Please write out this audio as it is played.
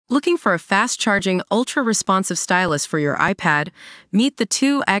for a fast-charging, ultra-responsive stylus for your iPad? Meet the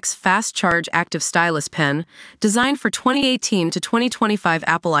 2X Fast Charge Active Stylus Pen, designed for 2018 to 2025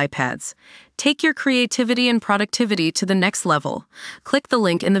 Apple iPads. Take your creativity and productivity to the next level. Click the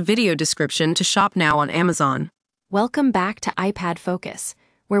link in the video description to shop now on Amazon. Welcome back to iPad Focus,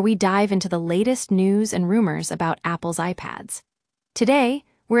 where we dive into the latest news and rumors about Apple's iPads. Today,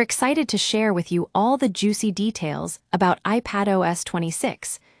 we're excited to share with you all the juicy details about iPadOS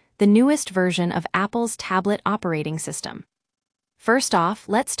 26, the newest version of Apple's tablet operating system. First off,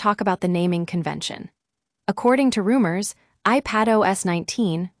 let's talk about the naming convention. According to rumors, iPadOS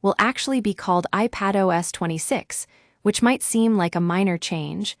 19 will actually be called iPadOS 26, which might seem like a minor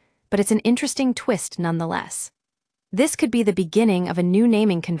change, but it's an interesting twist nonetheless. This could be the beginning of a new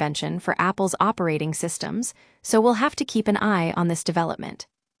naming convention for Apple's operating systems, so we'll have to keep an eye on this development.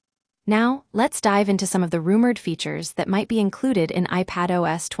 Now, let's dive into some of the rumored features that might be included in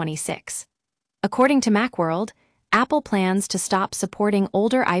iPadOS 26. According to Macworld, Apple plans to stop supporting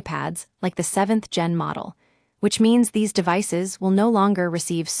older iPads like the 7th gen model, which means these devices will no longer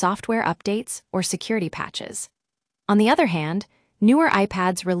receive software updates or security patches. On the other hand, newer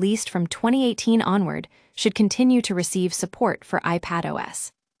iPads released from 2018 onward should continue to receive support for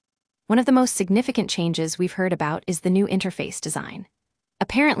iPadOS. One of the most significant changes we've heard about is the new interface design.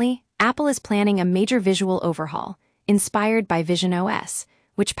 Apparently, Apple is planning a major visual overhaul, inspired by visionOS,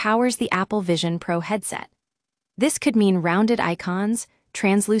 which powers the Apple Vision Pro headset. This could mean rounded icons,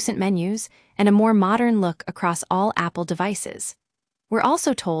 translucent menus, and a more modern look across all Apple devices. We're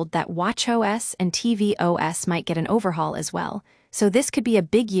also told that watchOS and tvOS might get an overhaul as well, so this could be a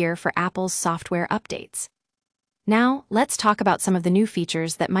big year for Apple's software updates. Now, let's talk about some of the new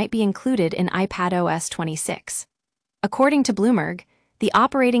features that might be included in iPadOS 26. According to Bloomberg, the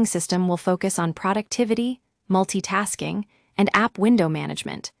operating system will focus on productivity, multitasking, and app window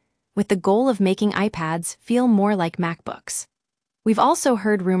management, with the goal of making iPads feel more like MacBooks. We've also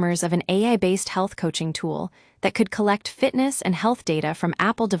heard rumors of an AI-based health coaching tool that could collect fitness and health data from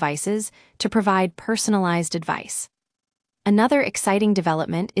Apple devices to provide personalized advice. Another exciting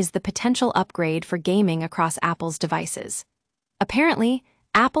development is the potential upgrade for gaming across Apple's devices. Apparently,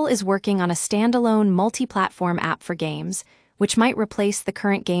 Apple is working on a standalone multi-platform app for games, which might replace the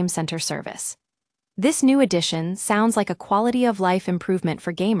current Game Center service. This new addition sounds like a quality-of-life improvement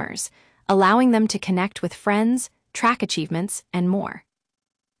for gamers, allowing them to connect with friends, track achievements, and more.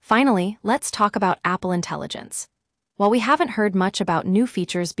 Finally, let's talk about Apple Intelligence. While we haven't heard much about new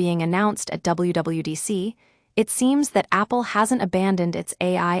features being announced at WWDC, it seems that Apple hasn't abandoned its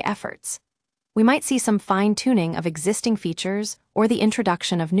AI efforts. We might see some fine-tuning of existing features or the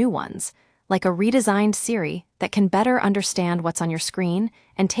introduction of new ones, like a redesigned Siri that can better understand what's on your screen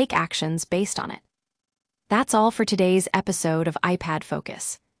and take actions based on it. That's all for today's episode of iPad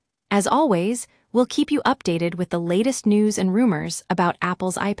Focus. As always, we'll keep you updated with the latest news and rumors about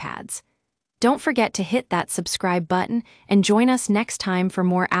Apple's iPads. Don't forget to hit that subscribe button and join us next time for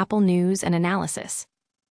more Apple news and analysis.